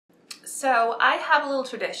So I have a little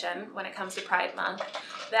tradition when it comes to Pride Month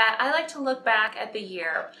that I like to look back at the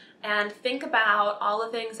year and think about all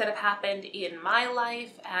the things that have happened in my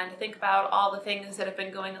life and think about all the things that have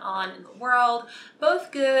been going on in the world,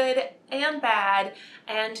 both good and bad,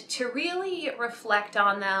 and to really reflect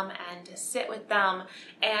on them and to sit with them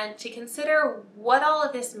and to consider what all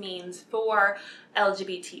of this means for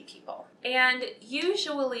LGBT people. And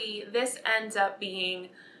usually this ends up being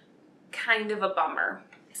kind of a bummer.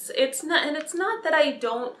 It's not that I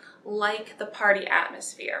don't like the party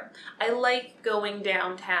atmosphere. I like going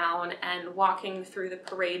downtown and walking through the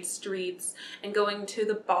parade streets and going to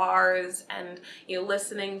the bars and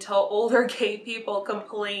listening to older gay people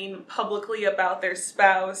complain publicly about their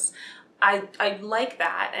spouse. I like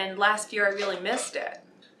that, and last year I really missed it.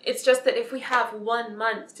 It's just that if we have 1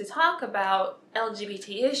 month to talk about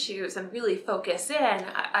LGBT issues and really focus in,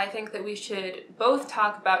 I think that we should both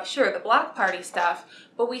talk about, sure, the block party stuff,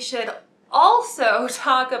 but we should also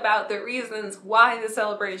talk about the reasons why the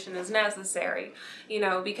celebration is necessary.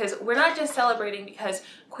 Because we're not just celebrating because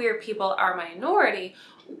queer people are a minority,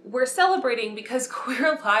 we're celebrating because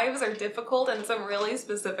queer lives are difficult in some really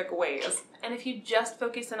specific ways. And if you just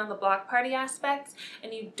focus in on the block party aspects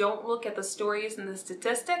and you don't look at the stories and the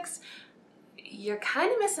statistics, you're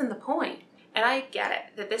kind of missing the point. And I get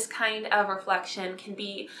it, that this kind of reflection can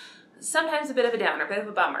be sometimes a bit of a downer, a bit of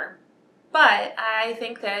a bummer. But I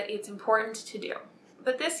think that it's important to do.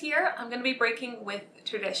 But this year, I'm going to be breaking with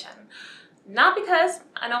tradition. Not because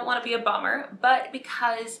I don't want to be a bummer, but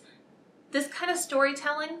because this kind of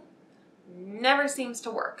storytelling never seems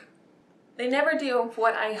to work. They never do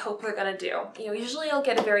what I hope they're going to do. Usually I'll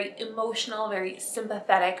get a very emotional, very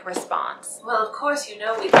sympathetic response. Well, of course we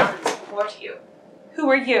love and support you. Who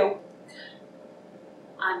are you?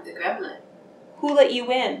 I'm the gremlin. Who let you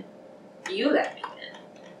in? You let me in.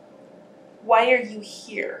 Why are you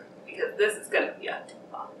here? Because this is going to be a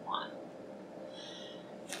tough one.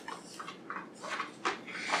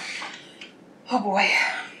 Oh boy.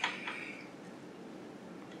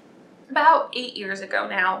 About 8 years ago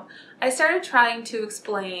now, I started trying to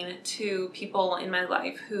explain to people in my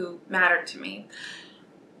life who mattered to me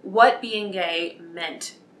what being gay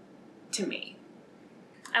meant to me.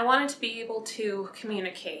 I wanted to be able to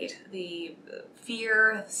communicate the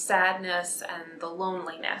fear, sadness, and the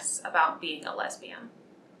loneliness about being a lesbian.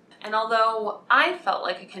 And although I felt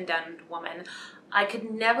like a condemned woman, I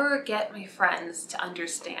could never get my friends to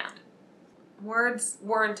understand. Words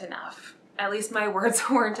weren't enough. At least my words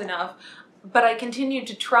weren't enough. But I continued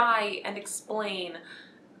to try and explain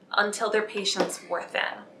until their patience wore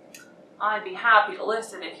thin. I'd be happy to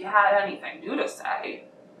listen if you had anything new to say.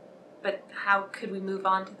 But how could we move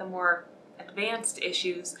on to the more advanced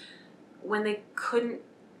issues when they couldn't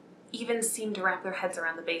even seem to wrap their heads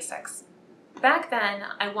around the basics? Back then,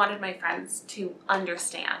 I wanted my friends to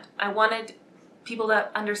understand. I wanted people to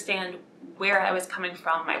understand where I was coming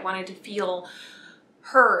from. I wanted to feel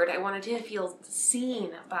heard. I wanted to feel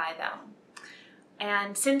seen by them.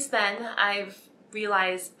 And since then, I've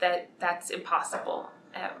realized that that's impossible.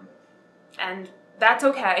 And that's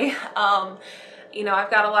okay. I've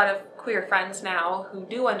got a lot of queer friends now who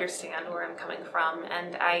do understand where I'm coming from,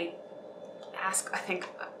 and I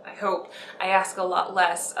hope I ask a lot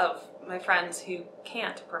less of my friends who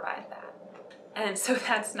can't provide that. And so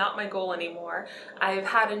that's not my goal anymore. I've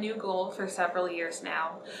had a new goal for several years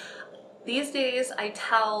now. These days, I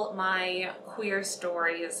tell my queer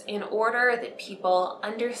stories in order that people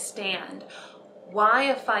understand why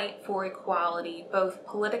a fight for equality, both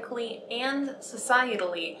politically and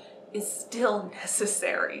societally, is still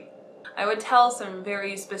necessary. I would tell some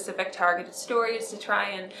very specific targeted stories to try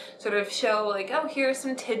and sort of show here's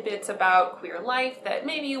some tidbits about queer life that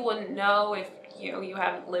maybe you wouldn't know if you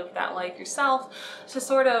haven't lived that life yourself, to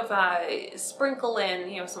sort of sprinkle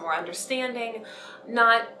in some more understanding,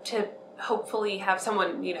 not to hopefully have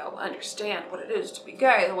someone understand what it is to be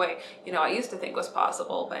gay the way I used to think was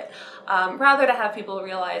possible, but rather to have people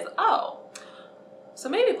realize, oh, so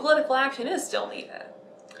maybe political action is still needed.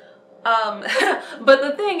 But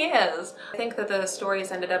the thing is, I think that the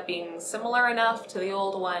stories ended up being similar enough to the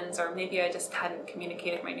old ones, or maybe I just hadn't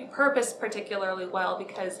communicated my new purpose particularly well,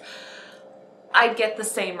 because I'd get the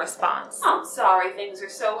same response. I'm sorry things are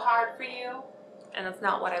so hard for you. And that's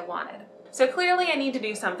not what I wanted. So clearly I need to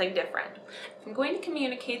do something different. If I'm going to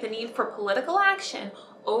communicate the need for political action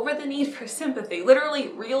over the need for sympathy, literally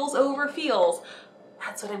reals over feels,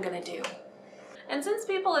 that's what I'm gonna do. And since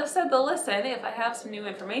people have said they'll listen if I have some new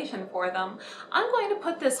information for them, I'm going to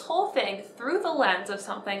put this whole thing through the lens of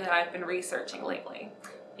something that I've been researching lately.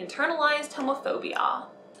 Internalized homophobia.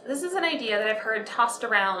 This is an idea that I've heard tossed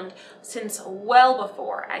around since well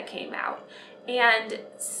before I came out, and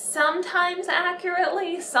sometimes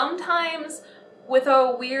accurately, sometimes with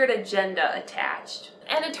a weird agenda attached.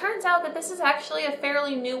 And it turns out that this is actually a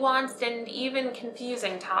fairly nuanced and even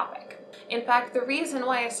confusing topic. In fact, the reason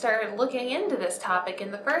why I started looking into this topic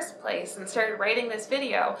in the first place and started writing this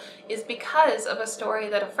video is because of a story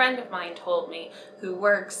that a friend of mine told me who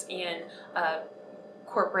works in a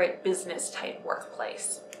corporate business type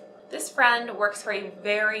workplace. This friend works for a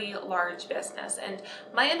very large business, and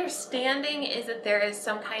my understanding is that there is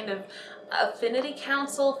some kind of affinity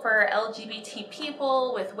council for LGBT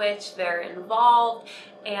people with which they're involved,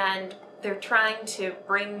 and they're trying to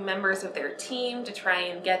bring members of their team to try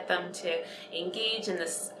and get them to engage in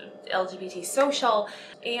this LGBT social.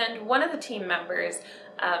 And one of the team members,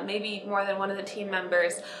 maybe more than one of the team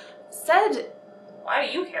members, said, "Why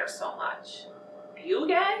do you care so much? Are you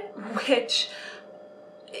gay?" Which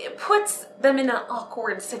it puts them in an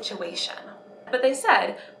awkward situation. But they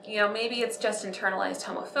said, you know, maybe it's just internalized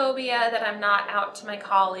homophobia that I'm not out to my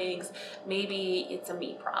colleagues. Maybe it's a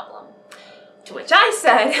me problem. To which I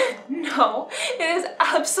said, no, it is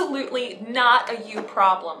absolutely not a you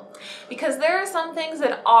problem. Because there are some things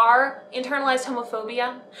that are internalized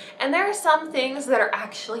homophobia, and there are some things that are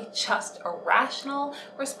actually just a rational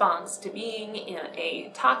response to being in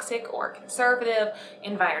a toxic or conservative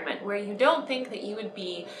environment where you don't think that you would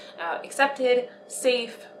be accepted,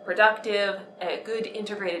 safe, productive, a good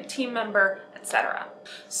integrated team member, etc.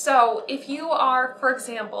 So if you are, for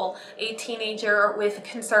example, a teenager with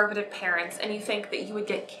conservative parents and you think that you would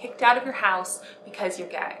get kicked out of your house because you're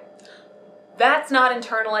gay, that's not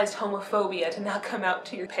internalized homophobia to not come out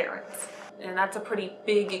to your parents. And that's a pretty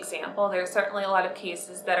big example. There's certainly a lot of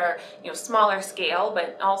cases that are, you know, smaller scale,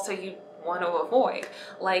 but also you want to avoid.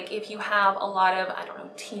 Like if you have a lot of, I don't know,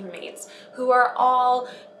 teammates who are all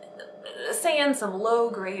saying some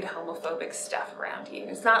low-grade homophobic stuff around you.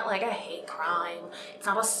 It's not like a hate crime, it's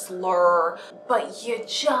not a slur, but you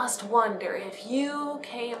just wonder if you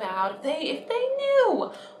came out, if they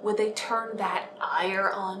knew, would they turn that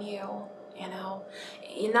ire on you? You know,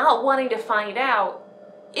 you're not wanting to find out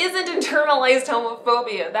isn't internalized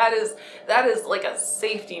homophobia. That is like a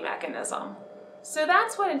safety mechanism. So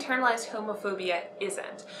that's what internalized homophobia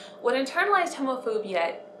isn't. What internalized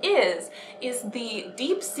homophobia is the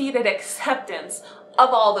deep-seated acceptance of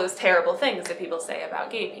all those terrible things that people say about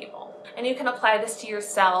gay people. And you can apply this to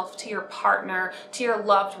yourself, to your partner, to your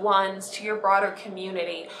loved ones, to your broader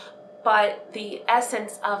community. But the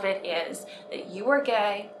essence of it is that you are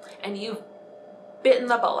gay and you've bitten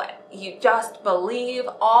the bullet. You just believe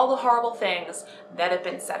all the horrible things that have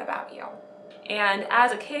been said about you. And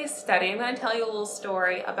as a case study, I'm going to tell you a little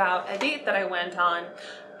story about a date that I went on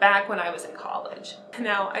back when I was in college.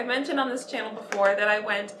 Now, I mentioned on this channel before that I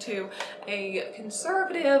went to a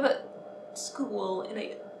conservative school in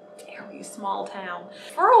a very small town.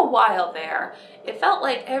 For a while there, it felt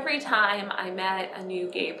like every time I met a new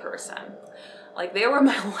gay person, like they were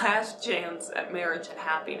my last chance at marriage and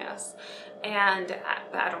happiness. And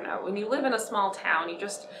I don't know, when you live in a small town, you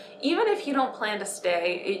just, even if you don't plan to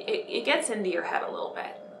stay, it gets into your head a little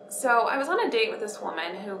bit. So I was on a date with this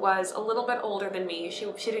woman who was a little bit older than me. She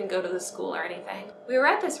didn't go to the school or anything. We were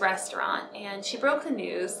at this restaurant and she broke the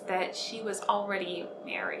news that she was already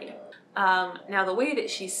married. Now the way that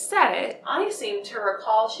she said it, I seem to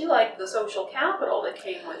recall she liked the social capital that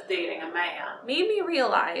came with dating a man. made me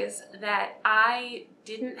realize that I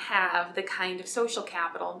didn't have the kind of social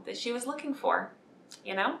capital that she was looking for,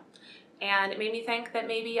 you know? And it made me think that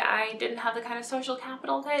maybe I didn't have the kind of social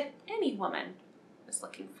capital that any woman was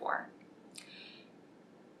looking for.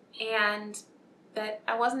 And that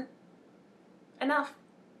I wasn't enough,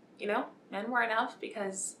 you know? Men were enough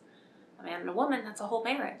because a man and a woman, that's a whole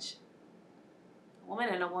marriage. A woman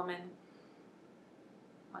and a woman,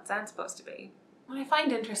 what's that supposed to be? What I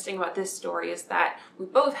find interesting about this story is that we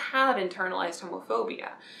both have internalized homophobia.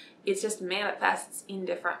 It just manifests in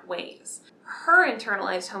different ways. Her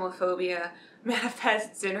internalized homophobia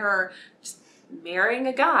manifests in her just marrying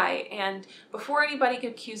a guy, and before anybody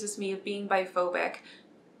accuses me of being biphobic,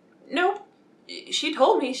 nope, she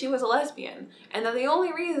told me she was a lesbian, and that the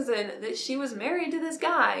only reason that she was married to this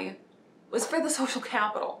guy was for the social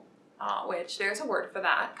capital, which there's a word for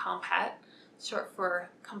that, comphet, short for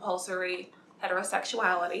compulsory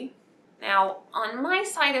heterosexuality. Now, on my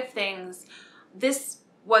side of things, this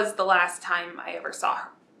was the last time I ever saw her,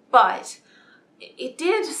 but it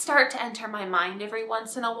did start to enter my mind every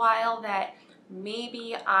once in a while that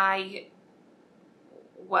maybe I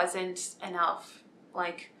wasn't enough.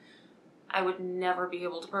 Like, I would never be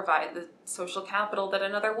able to provide the social capital that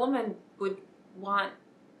another woman would want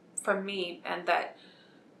from me, and that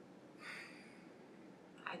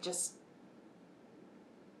I just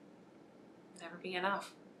never be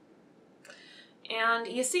enough. And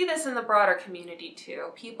you see this in the broader community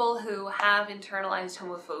too. People who have internalized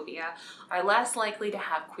homophobia are less likely to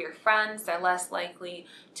have queer friends, they're less likely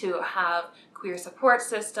to have queer support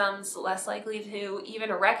systems, less likely to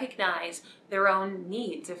even recognize their own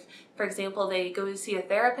needs. If, for example, they go to see a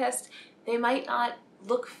therapist, they might not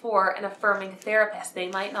look for an affirming therapist. They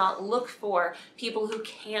might not look for people who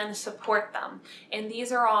can support them. And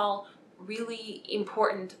these are all really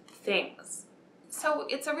important things. So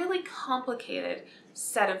it's a really complicated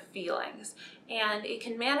set of feelings, and it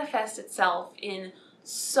can manifest itself in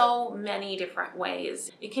so many different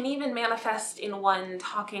ways. It can even manifest in one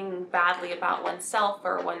talking badly about oneself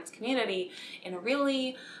or one's community in a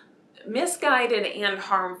really misguided and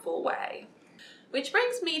harmful way. Which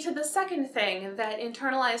brings me to the second thing that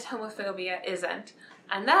internalized homophobia isn't,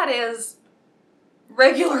 and that is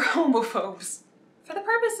regular homophobes. For the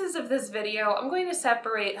purposes of this video, I'm going to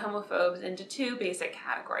separate homophobes into two basic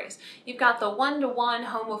categories. You've got the one-to-one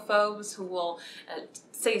homophobes who will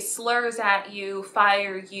say slurs at you,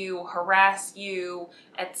 fire you, harass you,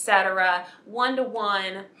 etc.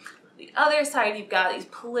 One-to-one. The other side, you've got these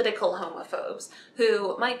political homophobes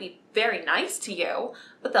who might be very nice to you,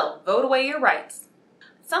 but they'll vote away your rights.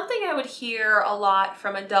 Something I would hear a lot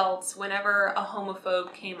from adults whenever a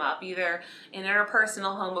homophobe came up, either an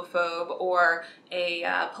interpersonal homophobe or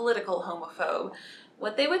a political homophobe,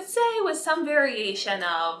 what they would say was some variation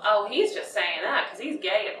of, Oh, he's just saying that because he's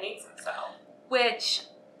gay and hates himself. which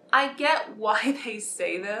I get why they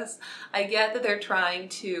say this. I get that they're trying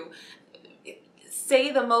to say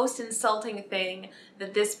the most insulting thing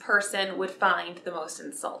that this person would find the most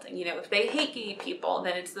insulting. You know, if they hate gay people,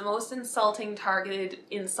 then it's the most insulting targeted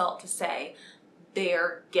insult to say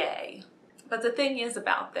they're gay. But the thing is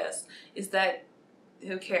about this is that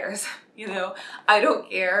who cares? You know, I don't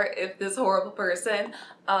care if this horrible person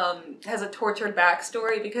has a tortured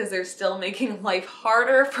backstory, because they're still making life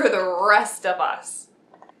harder for the rest of us.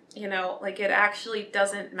 You know, like, it actually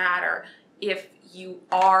doesn't matter if you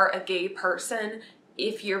are a gay person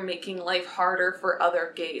if you're making life harder for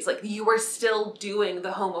other gays. Like, you are still doing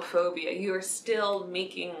the homophobia. You are still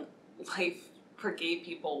making life for gay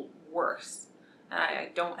people worse. And I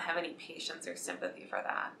don't have any patience or sympathy for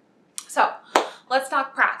that. So, let's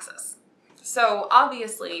talk praxis. So,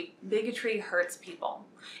 obviously, bigotry hurts people.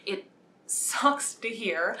 It sucks to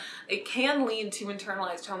hear. It can lead to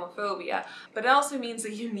internalized homophobia, but it also means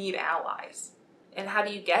that you need allies. And how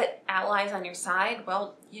do you get allies on your side?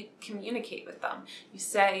 Well, you communicate with them. You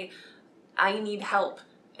say, I need help,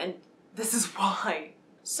 and this is why.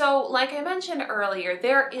 So, like I mentioned earlier,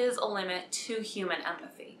 there is a limit to human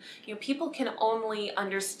empathy. You know, people can only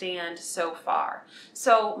understand so far.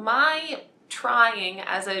 So my trying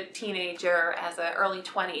as a teenager, as an early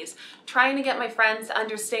 20s, trying to get my friends to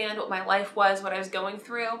understand what my life was, what I was going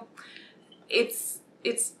through, it's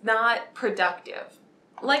not productive.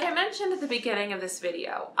 Like I mentioned at the beginning of this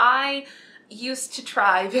video, I used to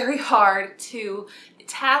try very hard to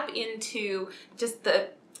tap into just the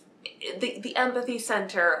empathy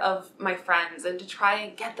center of my friends and to try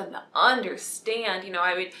and get them to understand. You know,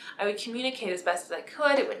 I would communicate as best as I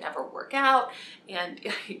could. It would never work out, and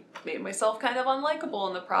I made myself kind of unlikable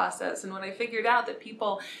in the process. And when I figured out that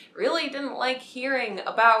people really didn't like hearing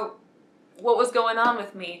about what was going on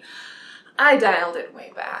with me, I dialed it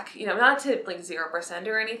way back. You know, not to like 0%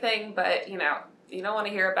 or anything, but you know, you don't want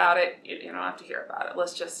to hear about it, you don't have to hear about it.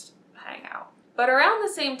 Let's just hang out. But around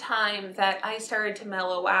the same time that I started to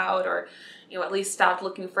mellow out, or, you know, at least stopped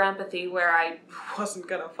looking for empathy where I wasn't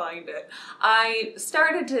gonna find it, I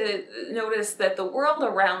started to notice that the world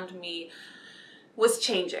around me was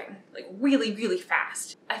changing, like really, really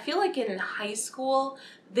fast. I feel like in high school,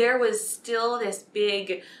 there was still this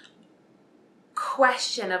big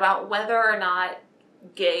question about whether or not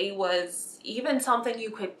gay was even something you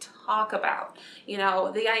could talk about. You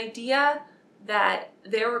know, the idea that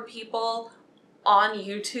there were people on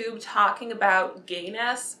YouTube talking about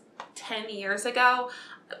gayness 10 years ago,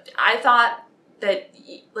 I thought that,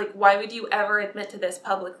 like, why would you ever admit to this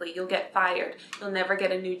publicly? You'll get fired. You'll never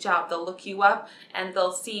get a new job. They'll look you up and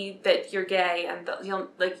they'll see that you're gay, and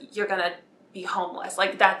you're gonna be homeless.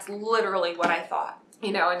 Like, that's literally what I thought.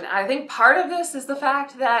 You know, and I think part of this is the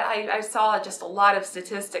fact that I saw just a lot of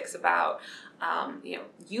statistics about you know,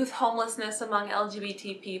 youth homelessness among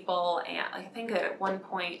LGBT people, and I think that at one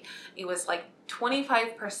point it was like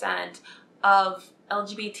 25% of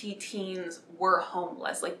LGBT teens were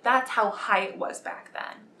homeless. Like, that's how high it was back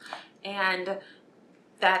then. And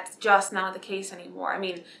that's just not the case anymore. I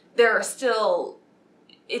mean, there are still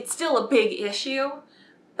it's still a big issue,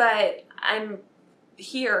 but I'm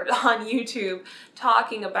here on YouTube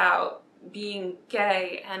talking about being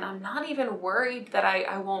gay, and I'm not even worried that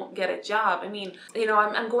I won't get a job. I mean, you know,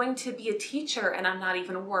 I'm going to be a teacher, and I'm not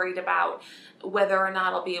even worried about whether or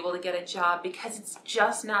not I'll be able to get a job, because it's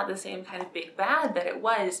just not the same kind of big bad that it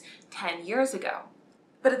was 10 years ago.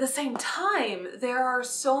 But at the same time, there are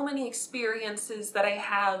so many experiences that I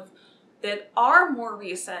have that are more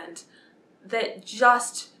recent that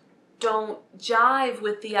just don't jive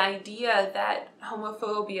with the idea that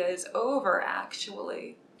homophobia is over,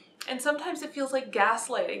 actually. And sometimes it feels like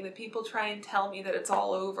gaslighting that people try and tell me that it's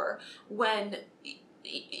all over when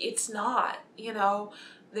it's not, you know.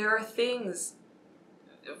 There are things,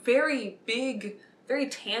 very big, very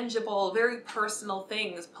tangible, very personal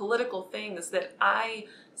things, political things that I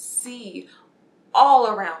see all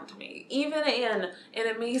around me, even in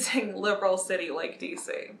an amazing liberal city like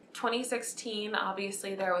DC. 2016,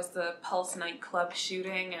 obviously there was the Pulse nightclub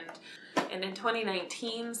shooting, and in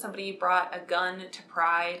 2019 somebody brought a gun to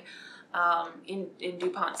Pride in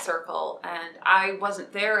DuPont Circle, and I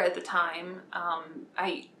wasn't there at the time.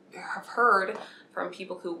 I have heard from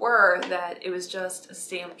people who were that it was just a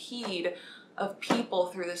stampede of people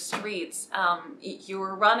through the streets. You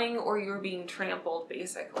were running or you were being trampled,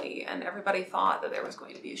 basically, and everybody thought that there was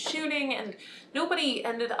going to be a shooting, and nobody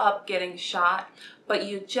ended up getting shot, but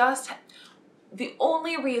the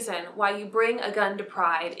only reason why you bring a gun to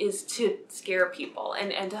Pride is to scare people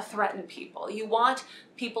and to threaten people. You want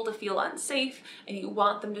people to feel unsafe, and you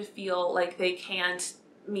want them to feel like they can't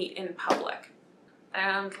meet in public.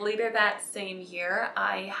 And later that same year,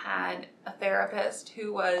 I had a therapist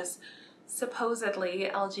who was supposedly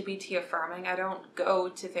LGBT affirming. I don't go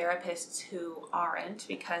to therapists who aren't,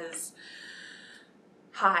 because,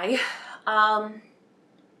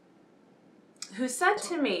 who said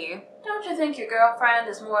to me, "Don't you think your girlfriend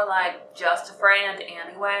is more like just a friend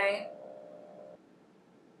anyway?"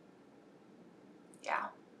 Yeah.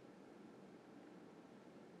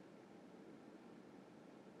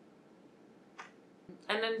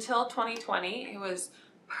 And until 2020, it was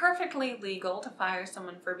perfectly legal to fire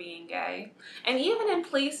someone for being gay. And even in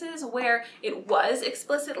places where it was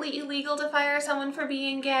explicitly illegal to fire someone for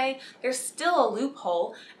being gay, there's still a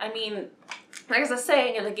loophole. I mean, there's a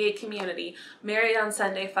saying in the gay community, married on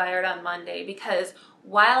Sunday, fired on Monday, because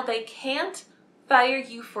while they can't fire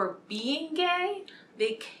you for being gay,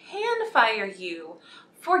 they can fire you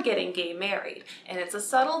for getting gay married. And it's a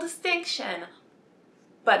subtle distinction,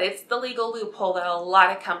 but it's the legal loophole that a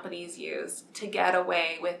lot of companies use to get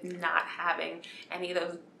away with not having any of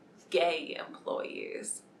those gay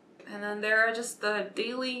employees. And then there are just the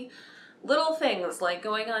daily little things like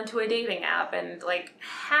going onto a dating app, and like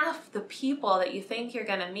half the people that you think you're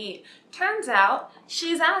gonna meet, turns out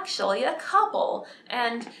she's actually a couple,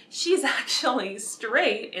 and she's actually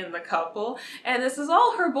straight in the couple, and this is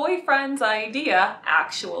all her boyfriend's idea,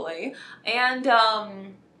 actually. And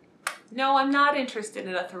no, I'm not interested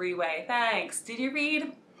in a three-way, thanks. Did you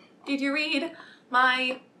read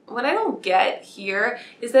my... What I don't get here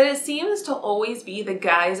is that it seems to always be the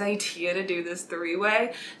guy's idea to do this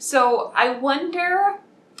three-way. So I wonder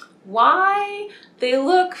why they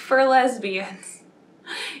look for lesbians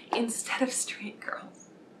instead of straight girls.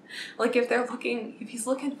 Like if he's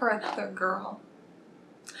looking for another girl,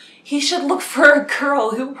 he should look for a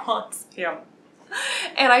girl who wants him.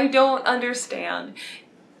 And I don't understand.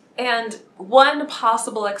 And one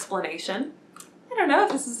possible explanation, I don't know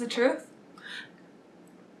if this is the truth,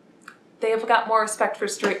 they have got more respect for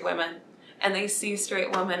straight women, and they see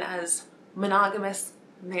straight women as monogamous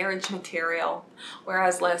marriage material,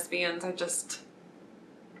 whereas lesbians are just...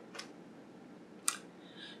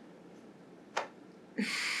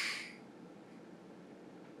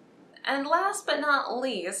 And last but not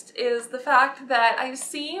least is the fact that I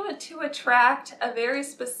seem to attract a very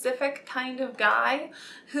specific kind of guy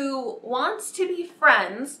who wants to be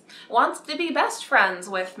friends, wants to be best friends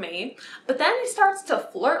with me, but then he starts to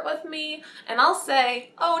flirt with me, and I'll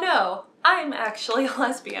say, "Oh no, I'm actually a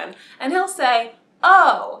lesbian." And he'll say,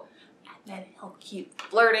 "Oh," and then he'll keep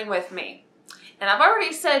flirting with me. And I've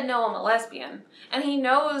already said, "No, I'm a lesbian." And he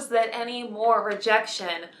knows that any more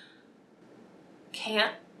rejection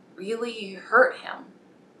can't really hurt him,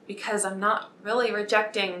 because I'm not really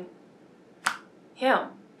rejecting him,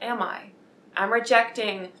 am I? I'm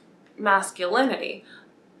rejecting masculinity.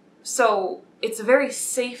 So it's a very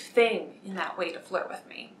safe thing in that way to flirt with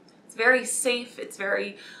me. It's very safe, it's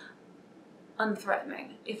very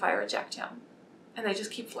unthreatening if I reject him. And they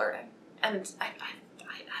just keep flirting. And I've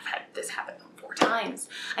had this happen 4 times.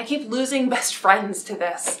 I keep losing best friends to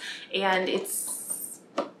this, and it's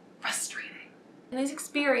frustrating. And these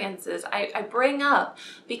experiences I bring up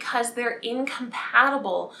because they're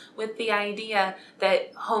incompatible with the idea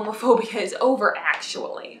that homophobia is over,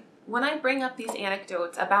 actually. When I bring up these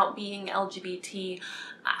anecdotes about being LGBT,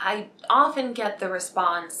 I often get the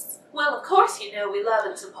response, "Well, of course you know we love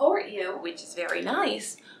and support you," which is very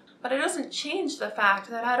nice, but it doesn't change the fact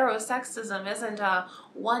that heterosexism isn't a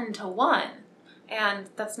one-to-one, and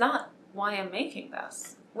that's not why I'm making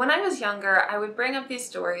this. When I was younger, I would bring up these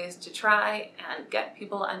stories to try and get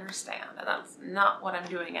people to understand, and that's not what I'm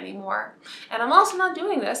doing anymore. And I'm also not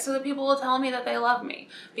doing this so that people will tell me that they love me,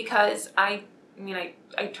 because I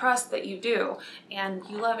trust that you do, and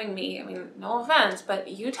you loving me, I mean, no offense, but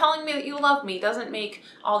you telling me that you love me doesn't make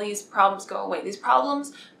all these problems go away. These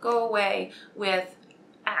problems go away with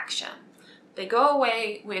action. They go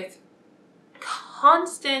away with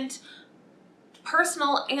constant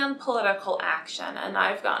personal and political action, and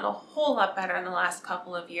I've gotten a whole lot better in the last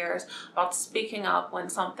couple of years about speaking up when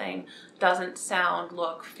something doesn't sound,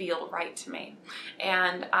 look, feel right to me.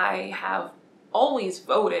 And I have always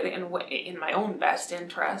voted in my own best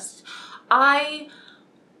interest. I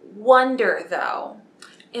wonder, though,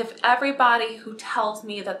 if everybody who tells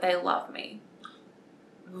me that they love me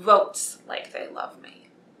votes like they love me.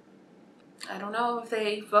 I don't know if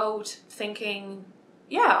they vote thinking,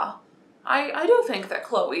 yeah, I do think that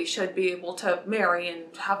Chloe should be able to marry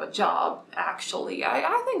and have a job, actually.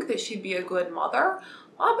 I think that she'd be a good mother.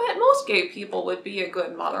 I bet most gay people would be a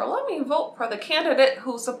good mother. Let me vote for the candidate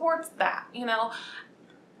who supports that, you know.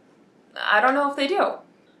 I don't know if they do.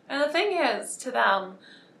 And the thing is, to them,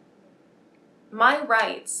 my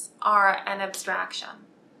rights are an abstraction.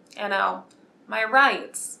 You know, my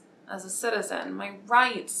rights as a citizen, my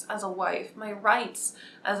rights as a wife, my rights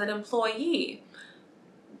as an employee.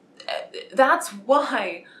 That's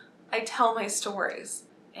why I tell my stories.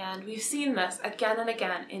 And we've seen this again and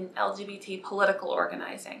again in LGBT political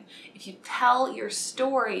organizing. If you tell your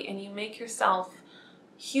story and you make yourself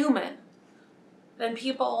human, then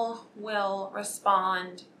people will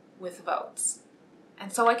respond with votes.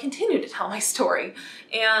 And so I continue to tell my story.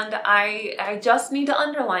 And I just need to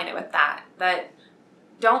underline it with that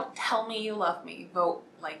don't tell me you love me, vote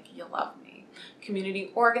like you love me.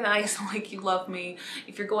 Community organize like you love me.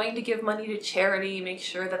 If you're going to give money to charity, make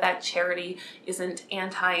sure that that charity isn't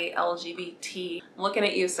anti-LGBT. I'm looking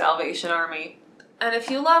at you, Salvation Army. And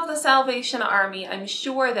if you love the Salvation Army, I'm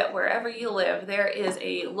sure that wherever you live, there is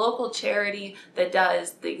a local charity that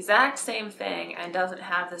does the exact same thing and doesn't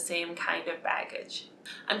have the same kind of baggage.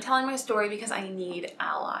 I'm telling my story because I need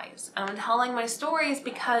allies. I'm telling my stories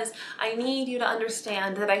because I need you to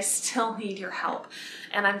understand that I still need your help.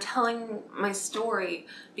 And I'm telling my story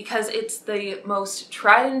because it's the most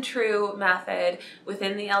tried and true method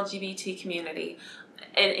within the LGBT community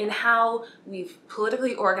in how we've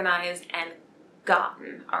politically organized and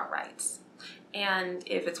gotten our rights. And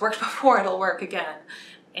if it's worked before, it'll work again.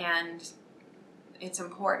 And it's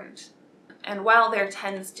important. And while there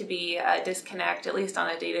tends to be a disconnect, at least on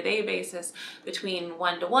a day-to-day basis, between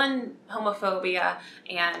one-to-one homophobia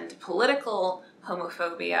and political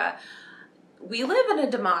homophobia, we live in a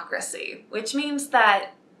democracy, which means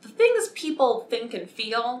that the things people think and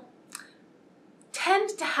feel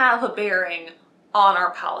tend to have a bearing on our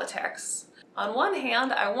politics. On one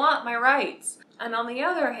hand, I want my rights. And on the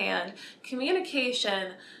other hand,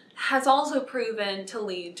 communication has also proven to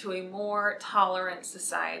lead to a more tolerant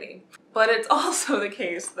society. But it's also the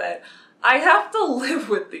case that I have to live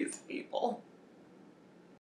with these people.